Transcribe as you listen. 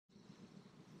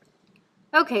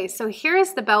Okay, so here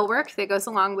is the bell work that goes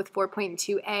along with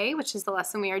 4.2a, which is the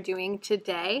lesson we are doing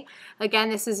today. Again,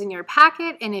 this is in your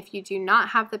packet, and if you do not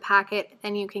have the packet,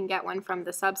 then you can get one from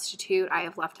the substitute. I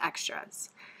have left extras.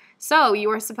 So you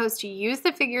are supposed to use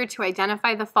the figure to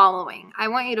identify the following. I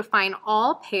want you to find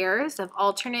all pairs of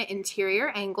alternate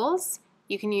interior angles.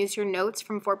 You can use your notes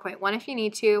from 4.1 if you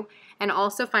need to, and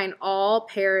also find all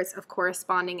pairs of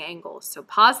corresponding angles. So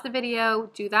pause the video,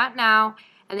 do that now,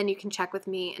 and then you can check with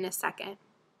me in a second.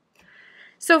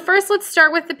 So first, let's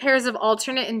start with the pairs of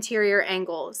alternate interior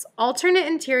angles. Alternate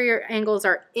interior angles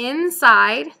are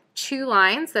inside two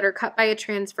lines that are cut by a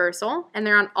transversal, and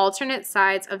they're on alternate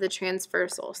sides of the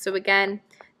transversal. So again,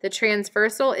 the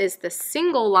transversal is the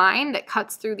single line that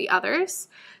cuts through the others.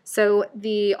 So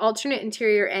the alternate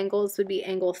interior angles would be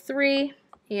angle 3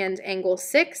 and angle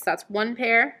 6, that's one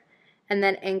pair, and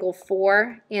then angle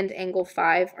 4 and angle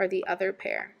 5 are the other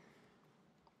pair.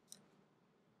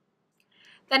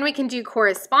 Then we can do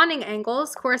corresponding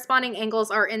angles. Corresponding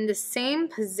angles are in the same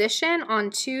position on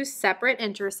two separate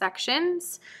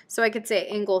intersections. So I could say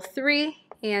angle 3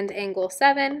 and angle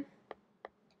 7.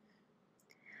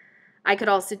 I could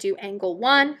also do angle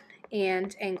 1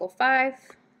 and angle 5,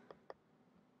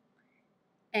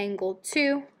 angle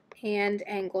 2 and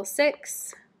angle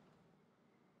 6,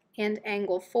 and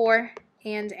angle 4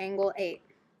 and angle 8.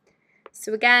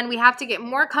 So again, we have to get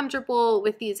more comfortable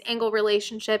with these angle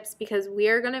relationships because we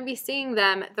are going to be seeing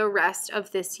them the rest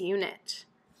of this unit.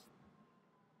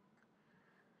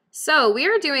 So we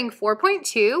are doing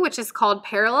 4.2, which is called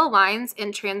Parallel Lines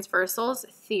and Transversals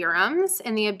Theorems,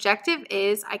 and the objective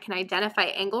is I can identify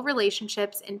angle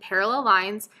relationships in parallel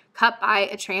lines cut by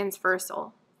a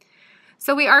transversal.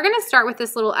 So we are going to start with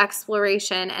this little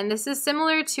exploration, and this is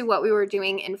similar to what we were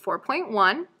doing in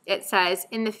 4.1. It says,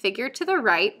 in the figure to the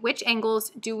right, which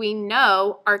angles do we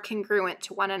know are congruent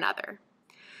to one another?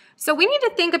 So we need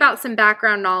to think about some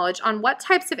background knowledge on what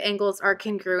types of angles are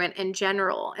congruent in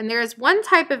general. And there is one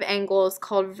type of angles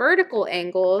called vertical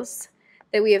angles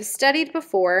that we have studied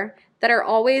before that are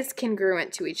always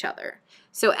congruent to each other.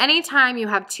 So anytime you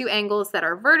have two angles that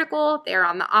are vertical, they're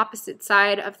on the opposite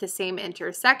side of the same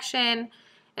intersection,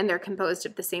 and they're composed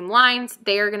of the same lines,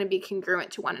 they are going to be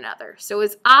congruent to one another. So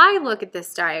as I look at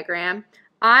this diagram,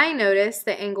 I notice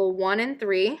that angle 1 and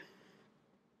 3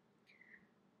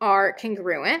 are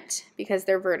congruent because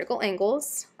they're vertical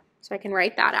angles. So I can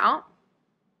write that out.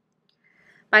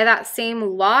 By that same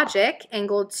logic,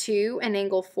 angle 2 and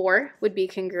angle 4 would be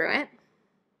congruent.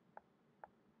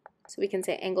 So we can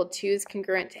say angle 2 is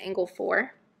congruent to angle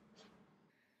 4.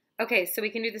 Okay, so we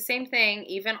can do the same thing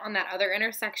even on that other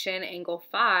intersection. Angle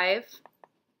 5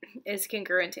 is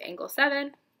congruent to angle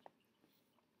 7.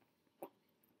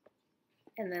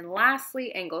 And then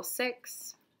lastly, angle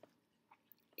 6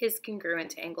 is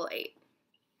congruent to angle 8.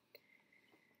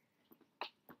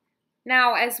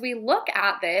 Now, as we look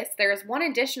at this, there's one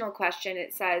additional question.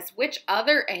 It says, which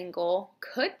other angle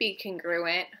could be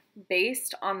congruent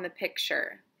based on the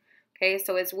picture? Okay,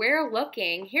 so as we're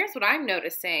looking, here's what I'm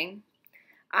noticing.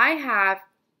 I have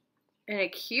an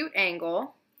acute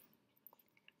angle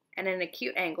and an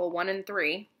acute angle, 1 and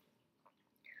 3.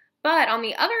 But on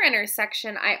the other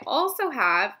intersection, I also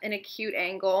have an acute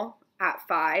angle at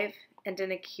 5 and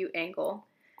an acute angle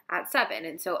at 7.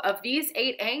 And so of these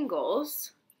 8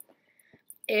 angles,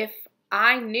 if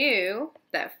I knew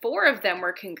that 4 of them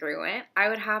were congruent, I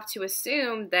would have to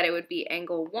assume that it would be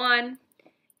angle 1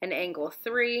 and angle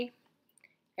 3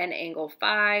 and angle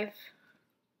 5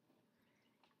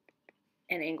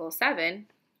 and angle 7.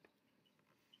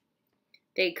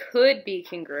 They could be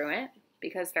congruent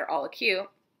because they're all acute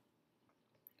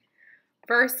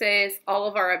versus all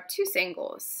of our obtuse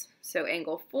angles. So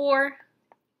angle 4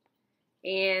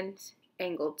 and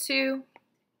angle 2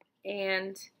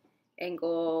 and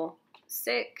angle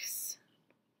 6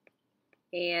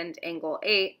 and angle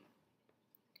 8.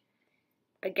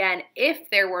 Again, if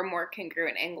there were more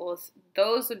congruent angles,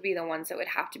 those would be the ones that would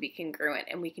have to be congruent,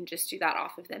 and we can just do that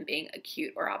off of them being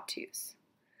acute or obtuse.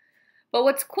 But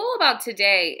what's cool about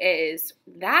today is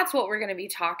that's what we're going to be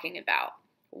talking about.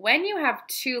 When you have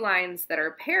two lines that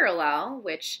are parallel,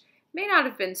 which may not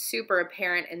have been super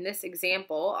apparent in this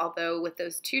example, although with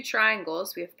those two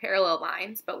triangles we have parallel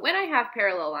lines, but when I have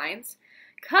parallel lines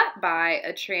cut by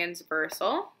a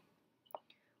transversal,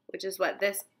 which is what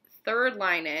this third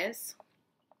line is,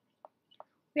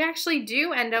 we actually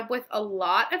do end up with a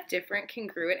lot of different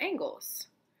congruent angles,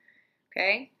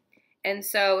 okay? And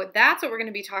so that's what we're going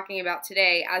to be talking about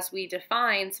today as we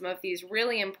define some of these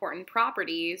really important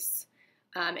properties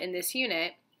in this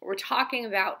unit. We're talking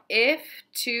about if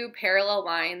two parallel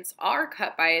lines are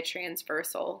cut by a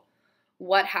transversal,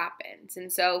 what happens?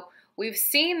 And so we've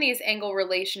seen these angle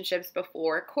relationships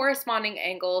before: corresponding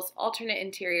angles, alternate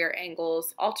interior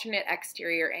angles, alternate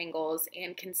exterior angles,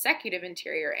 and consecutive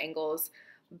interior angles.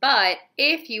 But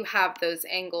if you have those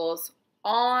angles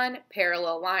on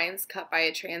parallel lines cut by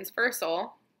a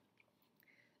transversal,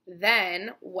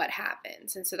 then what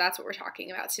happens? And so that's what we're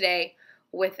talking about today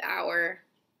with our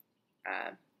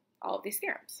all of these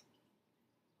theorems.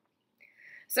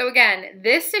 So again,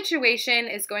 this situation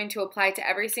is going to apply to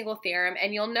every single theorem,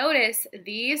 and you'll notice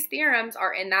these theorems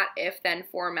are in that if-then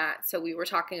format. So we were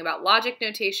talking about logic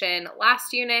notation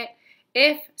last unit.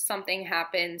 If something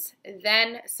happens,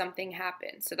 then something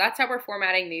happens. So that's how we're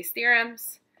formatting these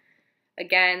theorems.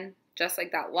 Again, just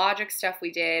like that logic stuff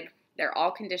we did, they're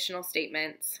all conditional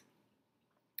statements.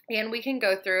 And we can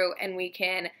go through and we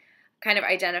can kind of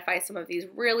identify some of these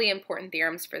really important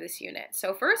theorems for this unit.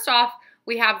 So first off,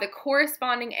 we have the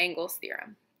corresponding angles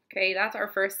theorem. Okay, that's our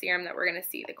first theorem that we're going to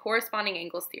see, the corresponding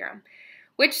angles theorem,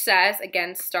 which says,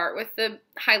 again, start with the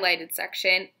highlighted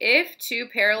section, if two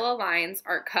parallel lines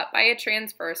are cut by a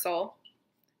transversal,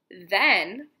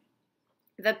 then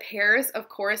the pairs of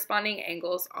corresponding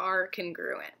angles are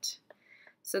congruent.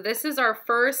 So this is our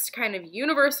first kind of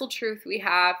universal truth we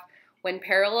have when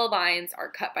parallel lines are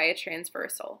cut by a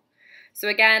transversal. So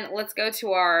again, let's go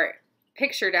to our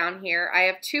picture down here. I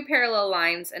have two parallel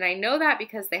lines, and I know that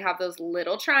because they have those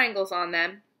little triangles on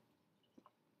them.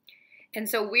 And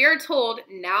so we are told,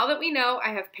 now that we know I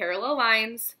have parallel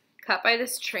lines cut by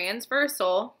this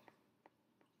transversal,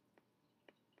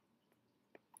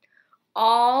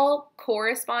 all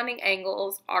corresponding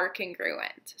angles are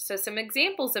congruent. So some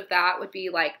examples of that would be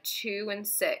like 2 and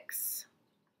 6.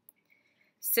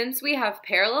 Since we have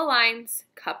parallel lines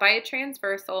cut by a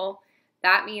transversal,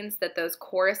 that means that those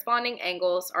corresponding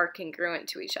angles are congruent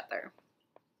to each other.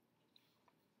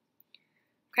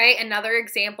 Okay, another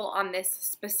example on this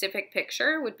specific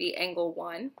picture would be angle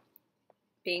 1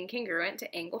 being congruent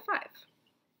to angle 5.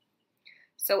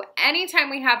 So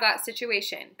anytime we have that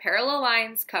situation, parallel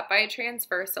lines cut by a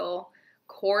transversal,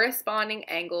 corresponding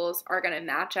angles are going to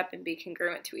match up and be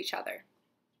congruent to each other.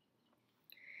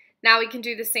 Now we can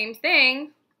do the same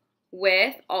thing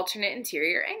with alternate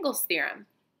interior angles theorem.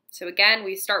 So again,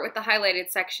 we start with the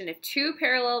highlighted section. If two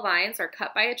parallel lines are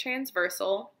cut by a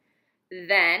transversal,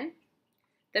 then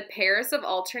the pairs of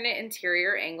alternate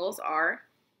interior angles are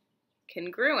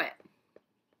congruent.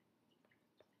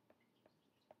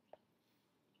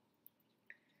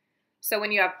 So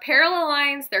when you have parallel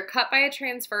lines, they're cut by a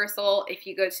transversal. If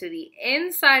you go to the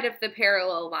inside of the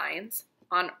parallel lines,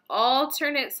 on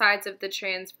alternate sides of the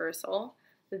transversal,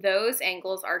 those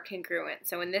angles are congruent.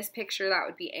 So in this picture, that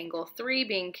would be angle 3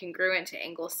 being congruent to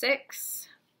angle 6.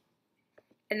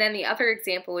 And then the other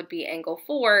example would be angle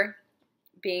 4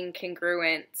 being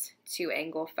congruent to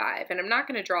angle 5. And I'm not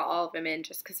going to draw all of them in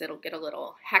just because it'll get a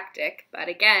little hectic. But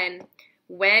again,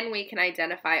 when we can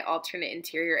identify alternate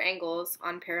interior angles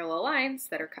on parallel lines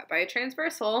that are cut by a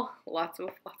transversal, lots of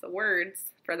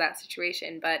words for that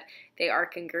situation, but they are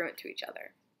congruent to each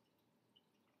other.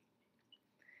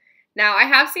 Now, I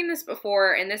have seen this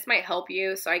before, and this might help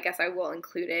you, so I guess I will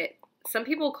include it. Some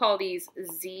people call these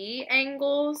Z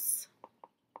angles,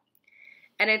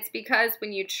 and it's because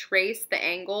when you trace the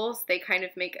angles, they kind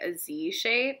of make a Z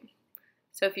shape.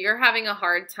 So if you're having a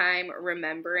hard time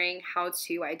remembering how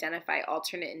to identify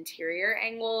alternate interior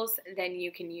angles, then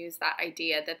you can use that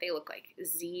idea that they look like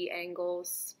Z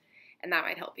angles, and that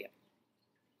might help you.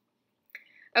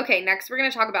 Okay, next we're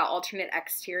going to talk about alternate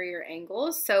exterior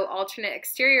angles. So alternate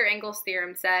exterior angles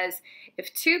theorem says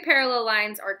if two parallel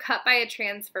lines are cut by a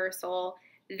transversal,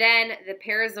 then the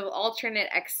pairs of alternate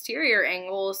exterior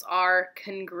angles are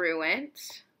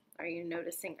congruent. Are you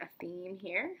noticing a theme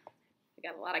here? We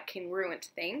got a lot of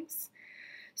congruent things.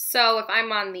 So if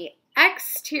I'm on the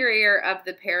exterior of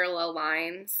the parallel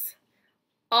lines,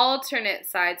 alternate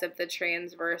sides of the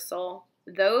transversal,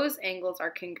 those angles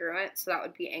are congruent. So that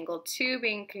would be angle 2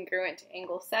 being congruent to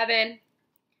angle 7.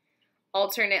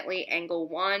 Alternately, angle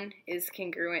 1 is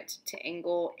congruent to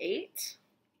angle 8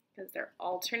 because they're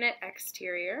alternate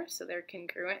exterior, so they're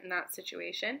congruent in that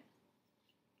situation.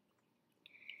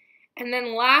 And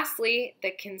then lastly,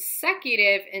 the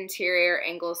consecutive interior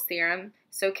angles theorem.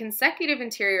 So consecutive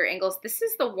interior angles, this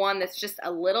is the one that's just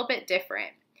a little bit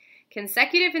different.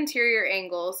 Consecutive interior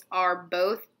angles are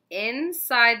both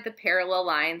inside the parallel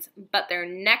lines, but they're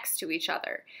next to each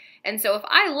other. And so if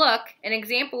I look, an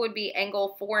example would be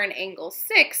angle 4 and angle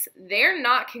 6, they're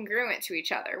not congruent to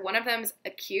each other. One of them's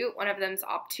acute, one of them's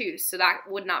obtuse, so that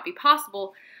would not be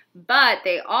possible, but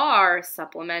they are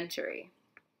supplementary.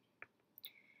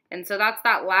 And so that's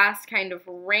that last kind of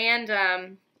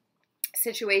random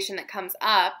situation that comes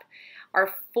up,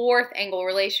 our fourth angle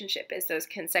relationship is those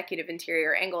consecutive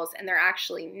interior angles, and they're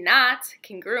actually not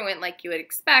congruent like you would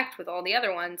expect with all the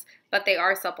other ones, but they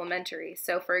are supplementary.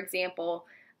 So for example,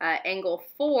 angle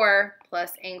 4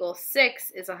 plus angle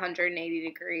 6 is 180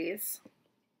 degrees,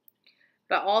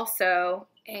 but also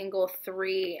angle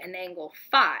 3 and angle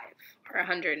 5 are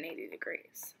 180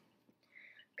 degrees.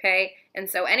 Okay, and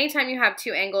so anytime you have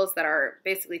two angles that are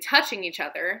basically touching each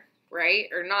other, right,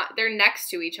 or not, they're next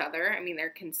to each other, I mean, they're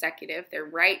consecutive, they're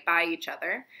right by each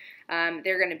other,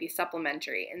 they're going to be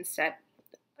supplementary instead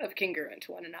of congruent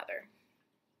to one another.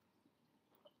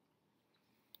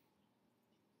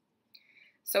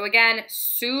 So again,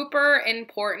 super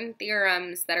important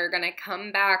theorems that are going to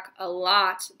come back a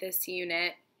lot this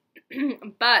unit,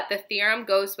 but the theorem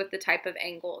goes with the type of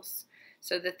angles.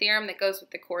 So the theorem that goes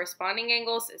with the corresponding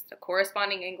angles is the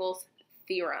corresponding angles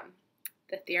theorem.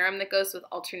 The theorem that goes with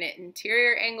alternate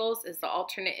interior angles is the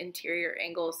alternate interior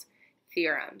angles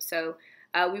theorem. So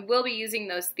we will be using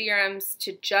those theorems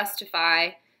to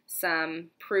justify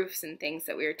some proofs and things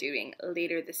that we are doing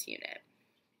later this unit,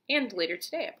 and later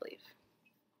today, I believe.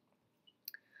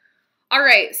 All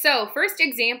right, so first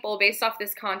example based off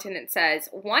this content, it says,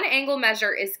 one angle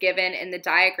measure is given in the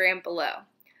diagram below.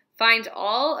 Find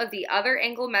all of the other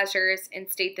angle measures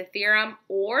and state the theorem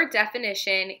or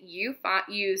definition you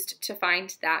used to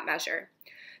find that measure.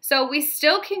 So we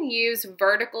still can use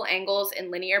vertical angles and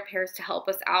linear pairs to help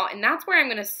us out, and that's where I'm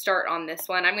going to start on this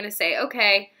one. I'm going to say,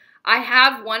 okay, I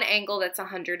have one angle that's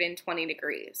 120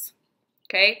 degrees,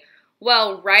 okay?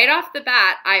 Well, right off the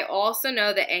bat, I also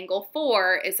know that angle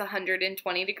 4 is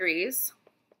 120 degrees,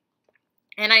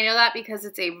 and I know that because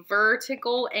it's a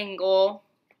vertical angle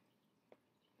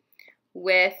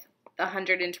with the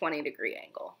 120 degree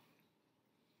angle.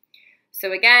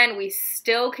 So again, we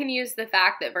still can use the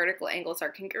fact that vertical angles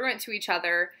are congruent to each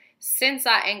other. Since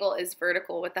that angle is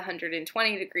vertical with the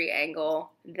 120 degree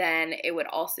angle, then it would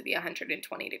also be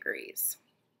 120 degrees.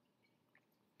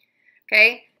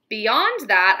 Okay, beyond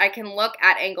that, I can look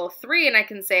at angle 3 and I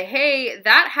can say, hey,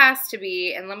 that has to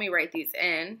be, and let me write these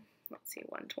in. Let's see,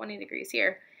 120 degrees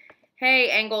here. Hey,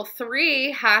 angle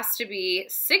 3 has to be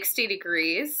 60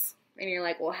 degrees. And you're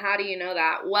like, well, how do you know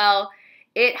that? Well,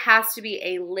 it has to be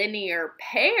a linear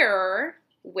pair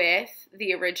with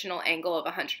the original angle of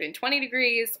 120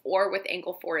 degrees or with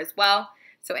angle 4 as well.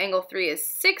 So angle 3 is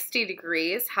 60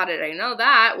 degrees. How did I know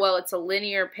that? Well, it's a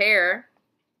linear pair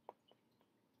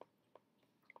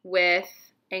with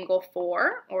angle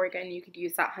 4, or again, you could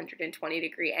use that 120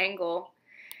 degree angle.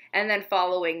 And then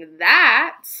following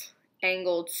that,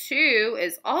 angle 2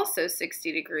 is also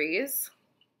 60 degrees.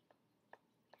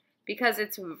 Because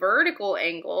it's vertical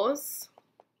angles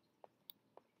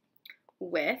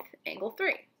with angle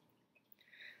 3.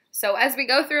 So as we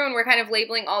go through and we're kind of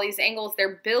labeling all these angles,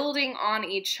 they're building on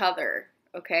each other,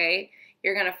 okay?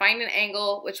 You're going to find an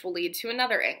angle which will lead to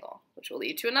another angle, which will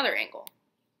lead to another angle.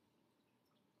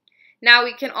 Now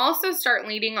we can also start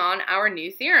leading on our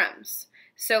new theorems.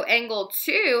 So angle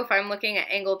 2, if I'm looking at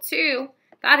angle 2,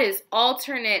 that is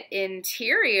alternate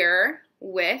interior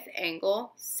with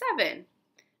angle 7.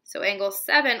 So angle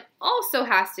 7 also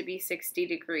has to be 60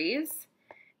 degrees.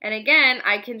 And again,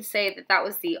 I can say that that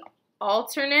was the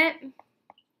alternate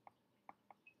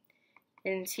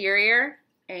interior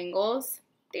angles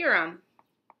theorem.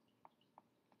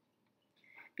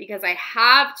 Because I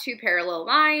have two parallel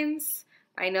lines,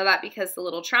 I know that because the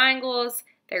little triangles,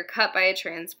 they're cut by a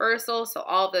transversal, so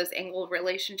all of those angle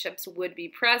relationships would be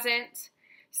present.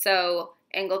 So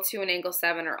angle 2 and angle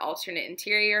 7 are alternate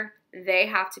interior. They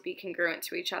have to be congruent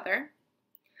to each other.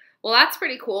 Well, that's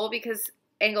pretty cool because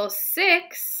angle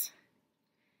 6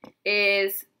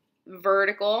 is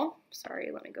vertical.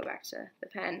 Sorry, let me go back to the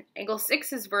pen. Angle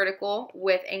 6 is vertical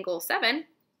with angle 7.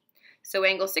 So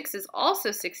angle 6 is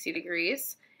also 60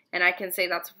 degrees. And I can say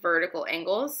that's vertical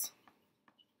angles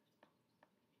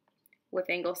with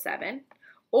angle 7.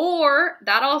 Or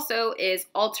that also is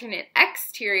alternate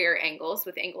exterior angles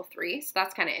with angle 3. So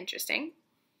that's kind of interesting.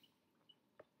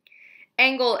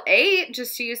 Angle 8,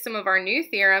 just to use some of our new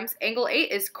theorems, angle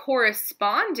 8 is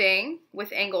corresponding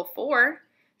with angle 4.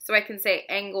 So I can say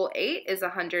angle 8 is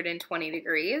 120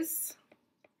 degrees.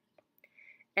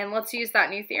 And let's use that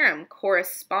new theorem,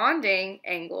 corresponding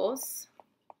angles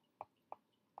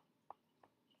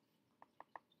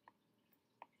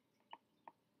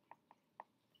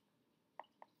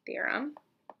theorem.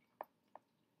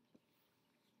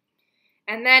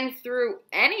 And then through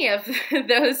any of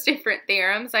those different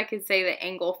theorems, I could say that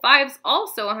angle 5 is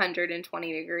also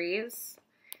 120 degrees.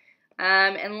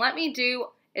 And let me do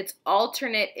its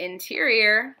alternate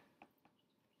interior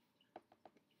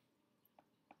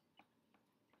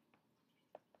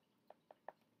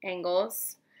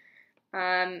angles.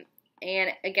 And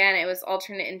again, it was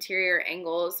alternate interior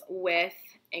angles with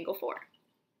angle 4.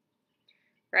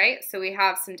 Right? So we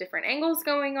have some different angles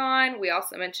going on. We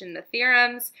also mentioned the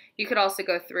theorems. You could also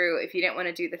go through, if you didn't want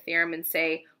to do the theorem, and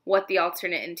say what the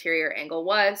alternate interior angle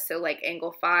was. So like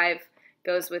angle 5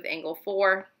 goes with angle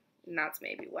 4, and that's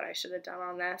maybe what I should have done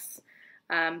on this.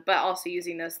 But also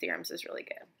using those theorems is really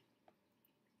good.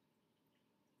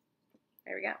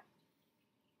 There we go.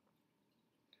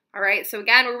 All right, so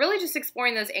again, we're really just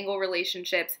exploring those angle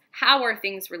relationships. How are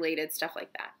things related? Stuff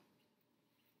like that.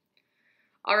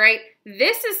 All right,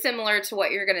 this is similar to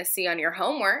what you're going to see on your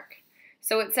homework.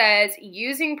 So it says,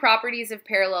 using properties of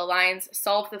parallel lines,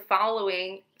 solve the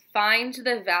following. Find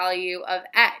the value of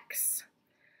x.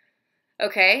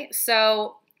 Okay,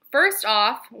 so first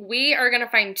off, we are going to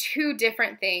find two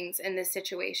different things in this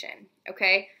situation.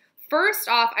 Okay, first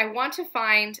off, I want to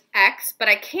find x, but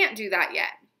I can't do that yet.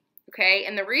 Okay,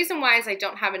 and the reason why is I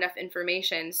don't have enough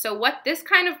information. So what this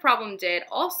kind of problem did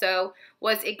also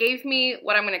was it gave me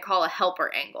what I'm going to call a helper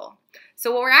angle.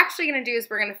 So what we're actually going to do is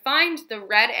we're going to find the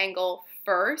red angle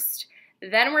first,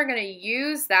 then we're going to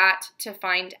use that to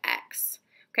find x.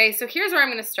 Okay, so here's where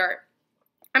I'm going to start.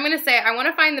 I'm going to say I want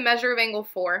to find the measure of angle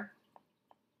 4.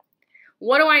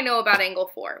 What do I know about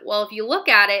angle 4? Well, if you look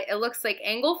at it, it looks like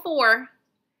angle 4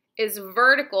 is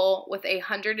vertical with a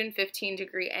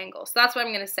 115-degree angle. So that's what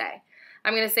I'm going to say.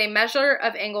 I'm going to say measure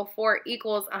of angle 4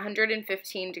 equals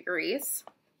 115 degrees.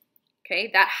 Okay,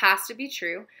 that has to be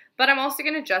true. But I'm also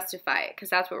going to justify it because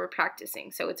that's what we're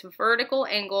practicing. So it's vertical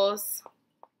angles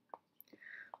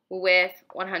with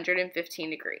 115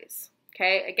 degrees.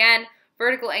 Okay, again,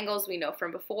 vertical angles we know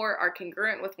from before are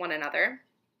congruent with one another.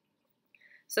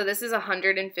 So this is a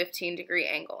 115-degree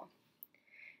angle.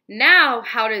 Now,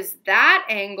 how does that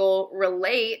angle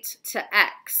relate to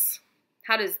x?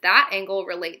 How does that angle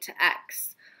relate to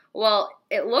x? Well,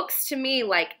 it looks to me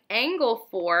like angle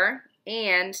 4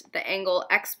 and the angle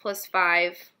x plus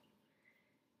 5,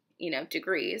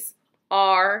 degrees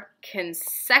are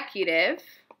consecutive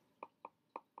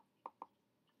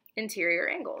interior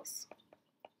angles.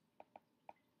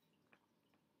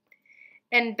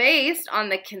 And based on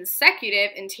the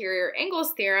consecutive interior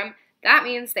angles theorem, that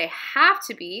means they have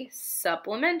to be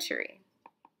supplementary.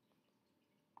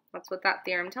 That's what that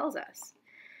theorem tells us.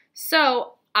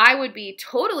 So I would be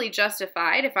totally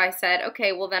justified if I said,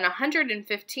 okay, well then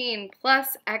 115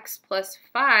 plus x plus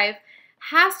 5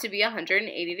 has to be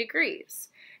 180 degrees.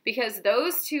 Because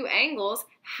those two angles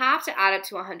have to add up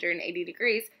to 180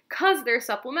 degrees because they're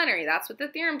supplementary. That's what the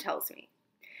theorem tells me.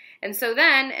 And so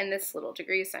then, and this little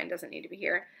degree sign doesn't need to be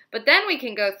here, but then we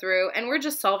can go through and we're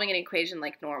just solving an equation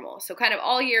like normal. So kind of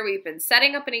all year we've been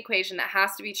setting up an equation that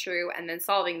has to be true and then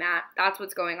solving that. That's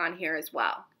what's going on here as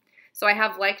well. So I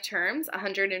have like terms,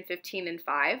 115 and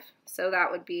 5. So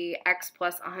that would be x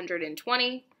plus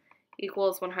 120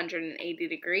 equals 180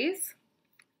 degrees.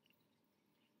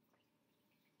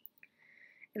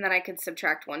 And then I could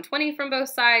subtract 120 from both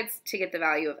sides to get the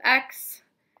value of x.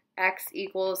 X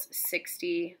equals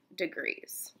 60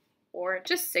 degrees, or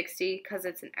just 60 because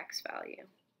it's an x value.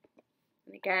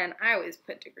 And again, I always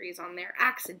put degrees on there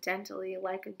accidentally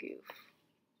like a goof.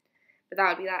 But that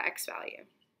would be that x value.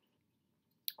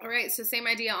 All right, so same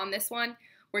idea on this one.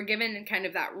 We're given kind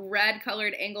of that red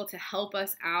colored angle to help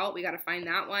us out. We got to find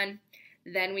that one.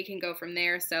 Then we can go from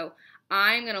there. So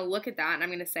I'm going to look at that and I'm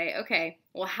going to say, okay,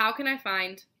 well, how can I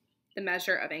find the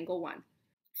measure of angle 1?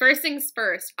 First things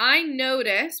first, I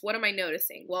notice, what am I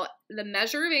noticing? Well, the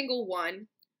measure of angle 1,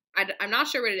 I'm not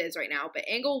sure what it is right now, but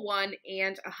angle 1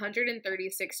 and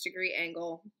 136-degree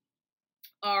angle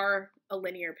are a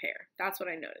linear pair. That's what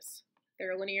I noticed.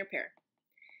 They're a linear pair.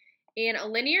 And a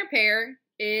linear pair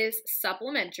is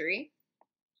supplementary.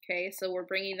 Okay, so we're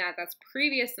bringing that's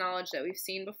previous knowledge that we've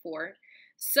seen before.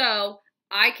 So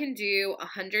I can do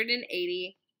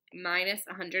 180 minus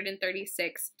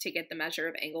 136 to get the measure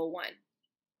of angle 1.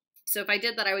 So if I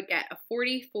did that, I would get a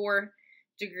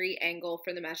 44-degree angle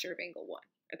for the measure of angle 1.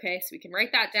 Okay, so we can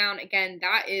write that down. Again,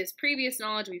 that is previous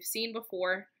knowledge we've seen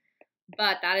before,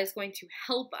 but that is going to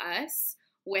help us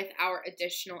with our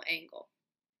additional angle.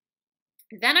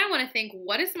 Then I want to think,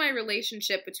 what is my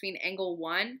relationship between angle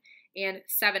 1 and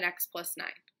 7x plus 9?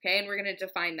 Okay, and we're going to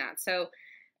define that. So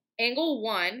angle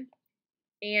 1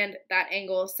 and that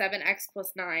angle 7x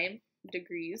plus 9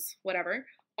 degrees, whatever,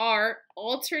 are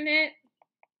alternate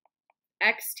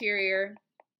exterior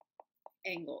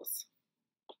angles.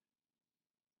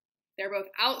 They're both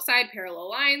outside parallel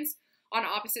lines on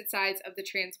opposite sides of the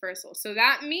transversal. So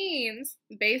that means,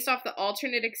 based off the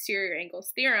alternate exterior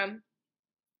angles theorem,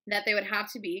 that they would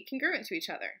have to be congruent to each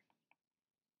other.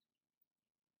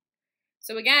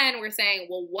 So again, we're saying,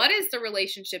 well, what is the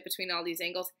relationship between all these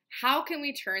angles? How can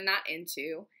we turn that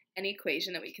into an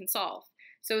equation that we can solve?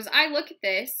 So as I look at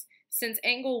this, since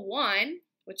angle 1,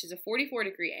 which is a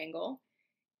 44-degree angle,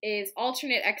 is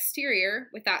alternate exterior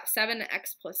with that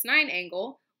 7x plus 9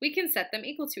 angle, we can set them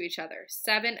equal to each other.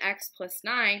 7x plus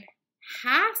 9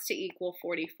 has to equal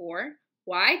 44.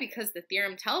 Why? Because the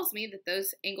theorem tells me that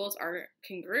those angles are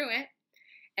congruent.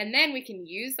 And then we can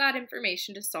use that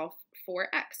information to solve for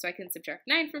x. So I can subtract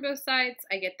 9 from both sides.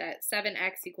 I get that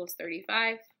 7x equals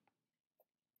 35.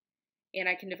 And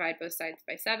I can divide both sides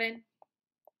by 7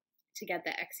 to get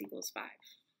that x equals 5.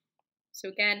 So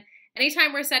again,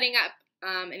 anytime we're setting up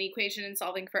an equation and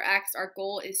solving for x, our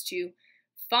goal is to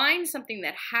find something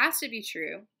that has to be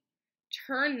true,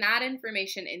 turn that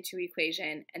information into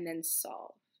equation, and then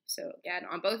solve. So again,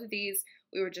 on both of these,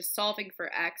 we were just solving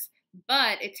for x,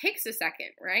 but it takes a second,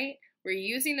 right? We're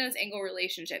using those angle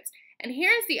relationships. And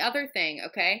here's the other thing,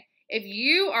 okay? If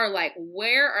you are like,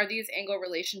 where are these angle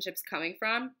relationships coming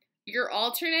from? Your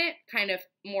alternate, kind of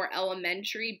more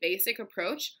elementary, basic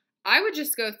approach, I would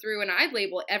just go through and I'd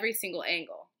label every single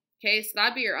angle. Okay, so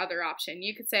that'd be your other option.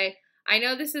 You could say, I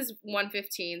know this is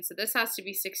 115, so this has to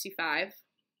be 65.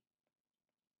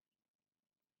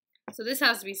 So this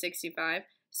has to be 65.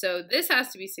 So this has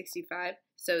to be 65.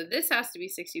 So this has to be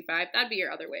 65. That'd be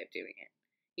your other way of doing it,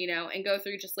 you know, and go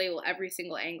through, just label every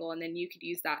single angle, and then you could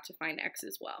use that to find x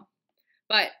as well.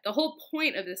 But the whole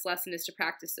point of this lesson is to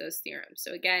practice those theorems.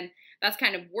 So again, that's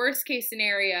kind of worst case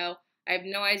scenario. I have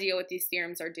no idea what these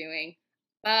theorems are doing,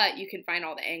 but you can find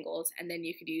all the angles, and then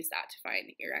you could use that to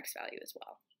find your x value as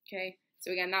well. Okay,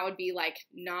 so again, that would be like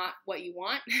not what you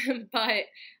want, but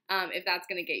if that's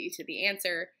going to get you to the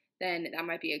answer, then that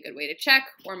might be a good way to check,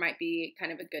 or might be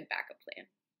kind of a good backup plan.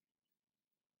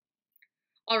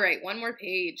 All right, one more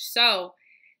page. So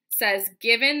it says,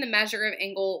 given the measure of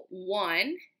angle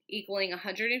 1 equaling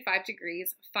 105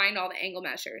 degrees, find all the angle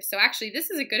measures. So actually, this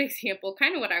is a good example,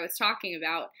 kind of what I was talking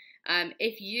about.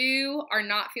 If you are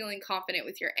not feeling confident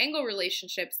with your angle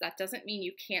relationships, that doesn't mean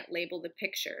you can't label the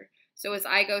picture. So as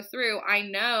I go through, I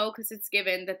know, because it's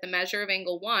given, that the measure of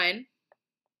angle 1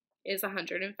 is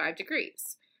 105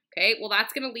 degrees. Okay, well,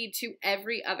 that's going to lead to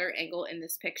every other angle in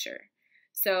this picture.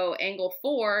 So angle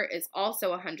 4 is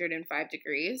also 105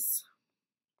 degrees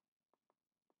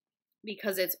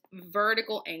because it's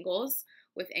vertical angles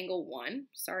with angle 1.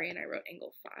 Sorry, and I wrote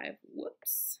angle 5.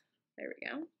 Whoops. There we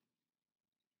go.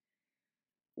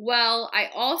 Well, I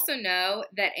also know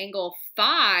that angle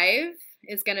 5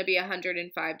 is going to be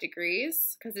 105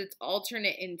 degrees because it's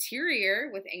alternate interior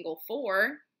with angle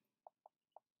 4.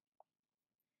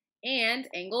 And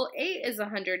angle 8 is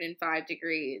 105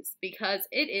 degrees because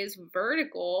it is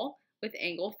vertical with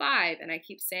angle 5. And I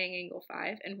keep saying angle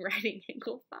 5 and writing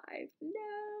angle 5.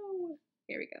 No.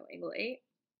 Here we go, angle 8.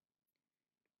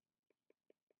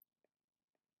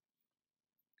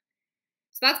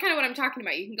 So that's kind of what I'm talking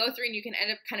about. You can go through and you can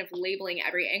end up kind of labeling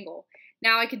every angle.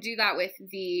 Now I could do that with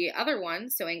the other one.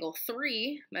 So angle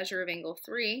 3, measure of angle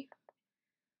 3.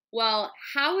 Well,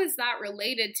 how is that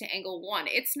related to angle 1?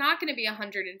 It's not going to be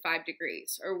 105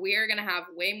 degrees, or we are going to have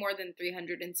way more than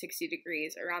 360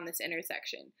 degrees around this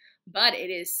intersection. But it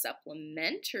is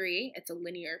supplementary. It's a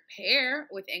linear pair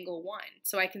with angle 1.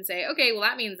 So I can say, okay, well,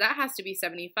 that means that has to be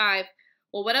 75.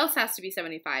 Well, what else has to be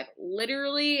 75?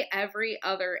 Literally every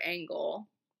other angle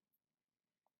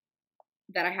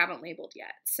that I haven't labeled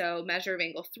yet. So measure of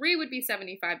angle 3 would be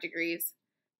 75 degrees.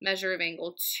 Measure of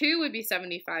angle 2 would be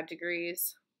 75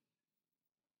 degrees.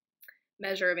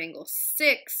 Measure of angle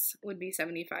 6 would be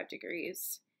 75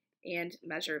 degrees, and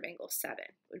measure of angle 7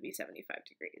 would be 75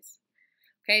 degrees.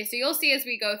 Okay, so you'll see as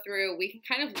we go through, we can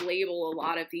kind of label a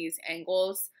lot of these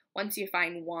angles. Once you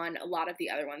find one, a lot of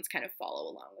the other ones kind of follow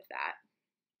along with that.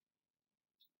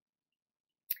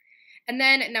 And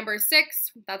then number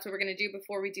 6, that's what we're going to do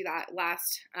before we do that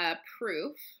last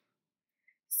proof.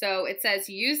 So it says,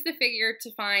 use the figure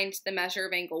to find the measure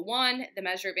of angle 1, the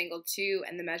measure of angle 2,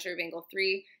 and the measure of angle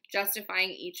 3, justifying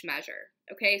each measure.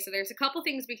 Okay, so there's a couple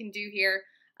things we can do here.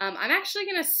 I'm actually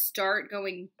going to start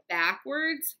going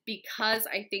backwards because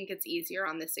I think it's easier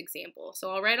on this example. So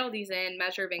I'll write all these in: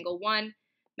 measure of angle 1,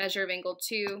 measure of angle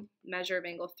 2, measure of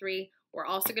angle 3. We're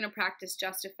also going to practice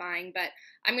justifying, but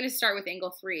I'm going to start with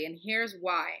angle 3, and here's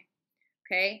why.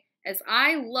 Okay, as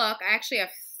I look, I actually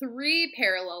have 3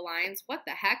 parallel lines. What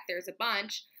the heck? There's a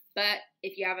bunch. But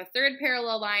if you have a third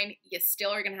parallel line, you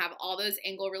still are going to have all those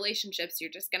angle relationships. You're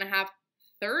just going to have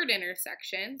third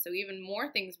intersection, so even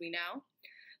more things we know.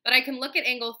 But I can look at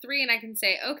angle 3 and I can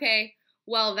say, okay,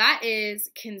 well, that is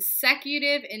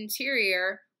consecutive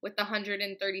interior with the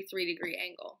 133 degree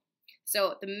angle.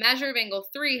 So the measure of angle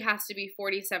 3 has to be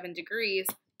 47 degrees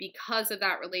because of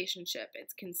that relationship.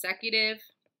 It's consecutive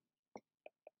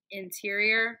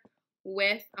interior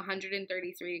with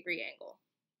 133 degree angle.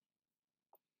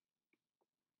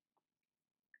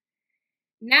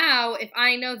 Now, if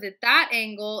I know that that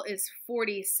angle is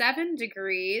 47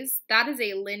 degrees, that is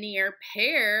a linear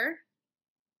pair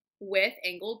with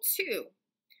angle 2.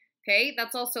 Okay,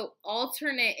 that's also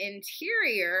alternate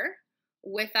interior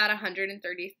with that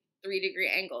 133 degree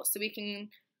angle. So we can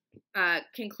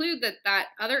conclude that that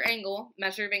other angle,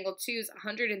 measure of angle 2, is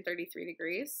 133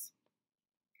 degrees.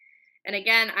 And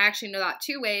again, I actually know that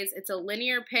two ways. It's a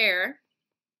linear pair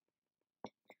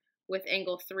with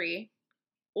angle 3,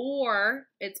 or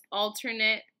it's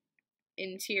alternate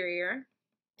interior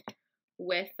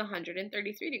with the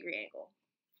 133 degree angle.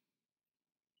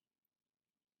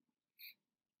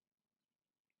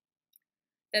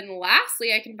 Then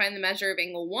lastly, I can find the measure of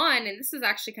angle 1, and this is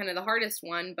actually kind of the hardest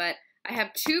one, but I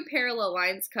have two parallel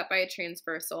lines cut by a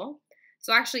transversal.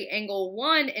 So actually angle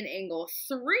 1 and angle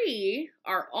 3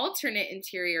 are alternate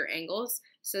interior angles,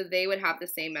 so they would have the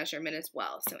same measurement as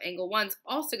well. So angle 1 is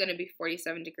also going to be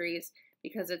 47 degrees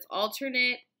because it's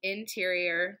alternate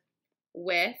interior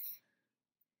with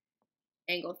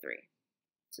angle 3.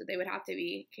 So they would have to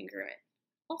be congruent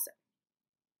also.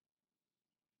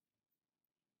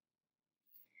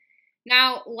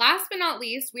 Now, last but not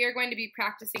least, we are going to be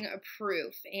practicing a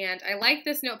proof, and I like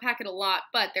this note packet a lot,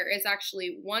 but there is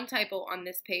actually one typo on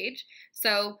this page.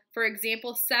 So for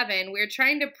example 7, we're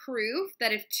trying to prove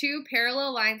that if two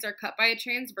parallel lines are cut by a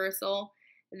transversal,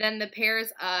 then the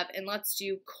pairs of, and let's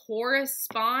do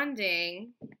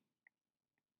corresponding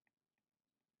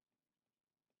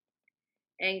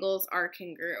angles are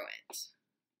congruent.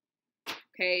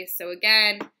 Okay, so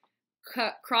again,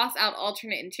 cross out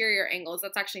alternate interior angles.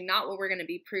 That's actually not what we're going to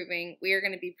be proving. We are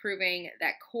going to be proving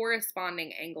that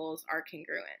corresponding angles are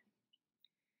congruent.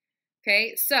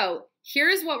 Okay, so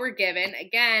here's what we're given.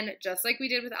 Again, just like we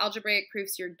did with algebraic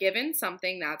proofs, you're given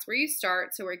something. That's where you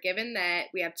start. So we're given that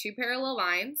we have two parallel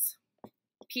lines.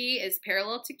 P is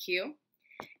parallel to Q.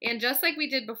 And just like we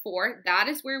did before, that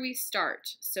is where we start.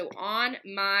 So on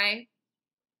my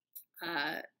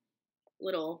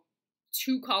little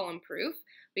two-column proof,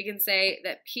 we can say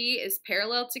that P is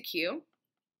parallel to Q,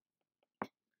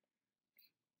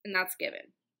 and that's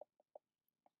given.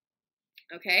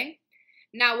 Okay?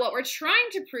 Now, what we're trying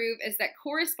to prove is that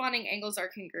corresponding angles are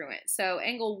congruent. So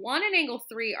angle 1 and angle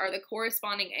 3 are the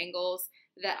corresponding angles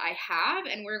that I have,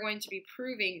 and we're going to be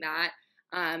proving that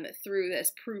through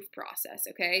this proof process,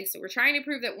 okay? So we're trying to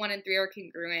prove that 1 and 3 are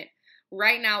congruent.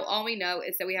 Right now, all we know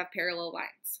is that we have parallel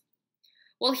lines.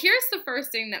 Well, here's the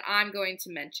first thing that I'm going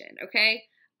to mention, okay?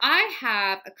 I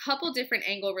have a couple different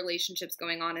angle relationships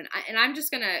going on, and I'm just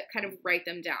going to kind of write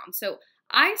them down. So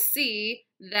I see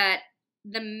that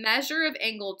the measure of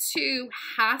angle 2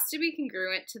 has to be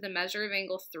congruent to the measure of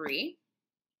angle 3.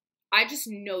 I just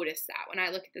noticed that when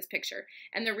I look at this picture.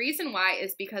 And the reason why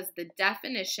is because the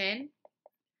definition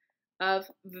of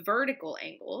vertical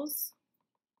angles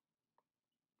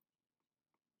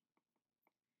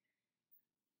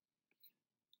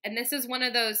and this is one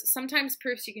of those, sometimes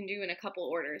proofs you can do in a couple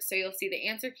orders. So you'll see the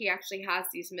answer key actually has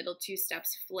these middle two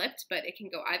steps flipped, but it can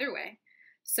go either way.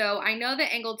 So I know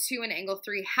that angle 2 and angle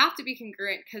 3 have to be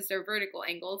congruent because they're vertical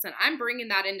angles, and I'm bringing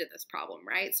that into this problem,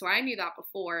 right? So I knew that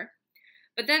before.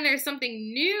 But then there's something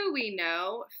new we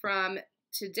know from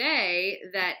today,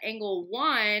 that angle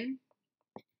 1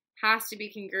 has to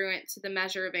be congruent to the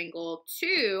measure of angle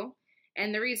 2.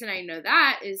 And the reason I know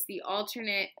that is the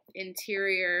alternate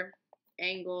interior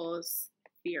angles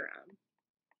theorem.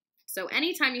 So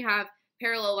anytime you have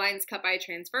parallel lines cut by a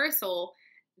transversal,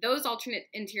 those alternate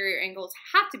interior angles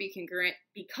have to be congruent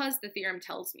because the theorem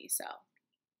tells me so.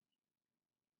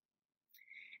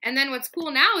 And then what's cool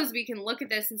now is we can look at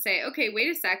this and say, okay, wait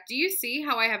a sec, do you see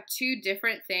how I have two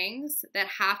different things that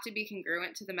have to be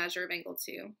congruent to the measure of angle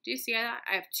 2? Do you see that?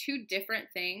 I have two different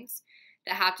things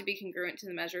that have to be congruent to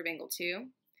the measure of angle 2.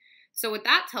 So what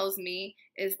that tells me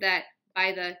is that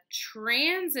by the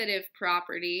transitive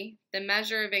property, the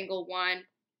measure of angle 1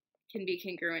 can be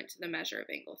congruent to the measure of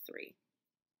angle 3.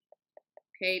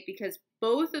 Okay, because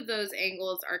both of those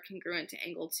angles are congruent to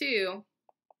angle 2,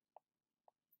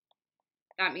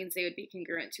 that means they would be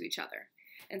congruent to each other.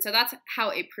 And so that's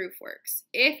how a proof works.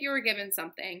 If you're given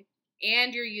something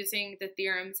and you're using the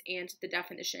theorems and the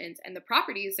definitions and the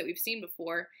properties that we've seen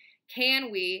before,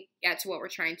 can we get to what we're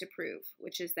trying to prove,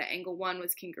 which is that angle 1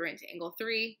 was congruent to angle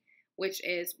 3, which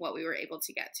is what we were able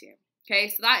to get to. Okay,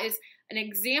 so that is an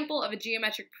example of a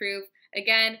geometric proof.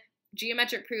 Again,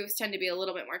 geometric proofs tend to be a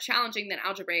little bit more challenging than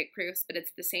algebraic proofs, but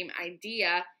it's the same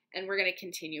idea. And we're going to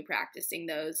continue practicing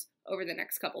those over the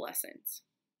next couple lessons.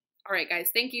 All right, guys,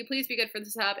 thank you. Please be good for the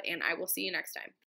sub, and I will see you next time.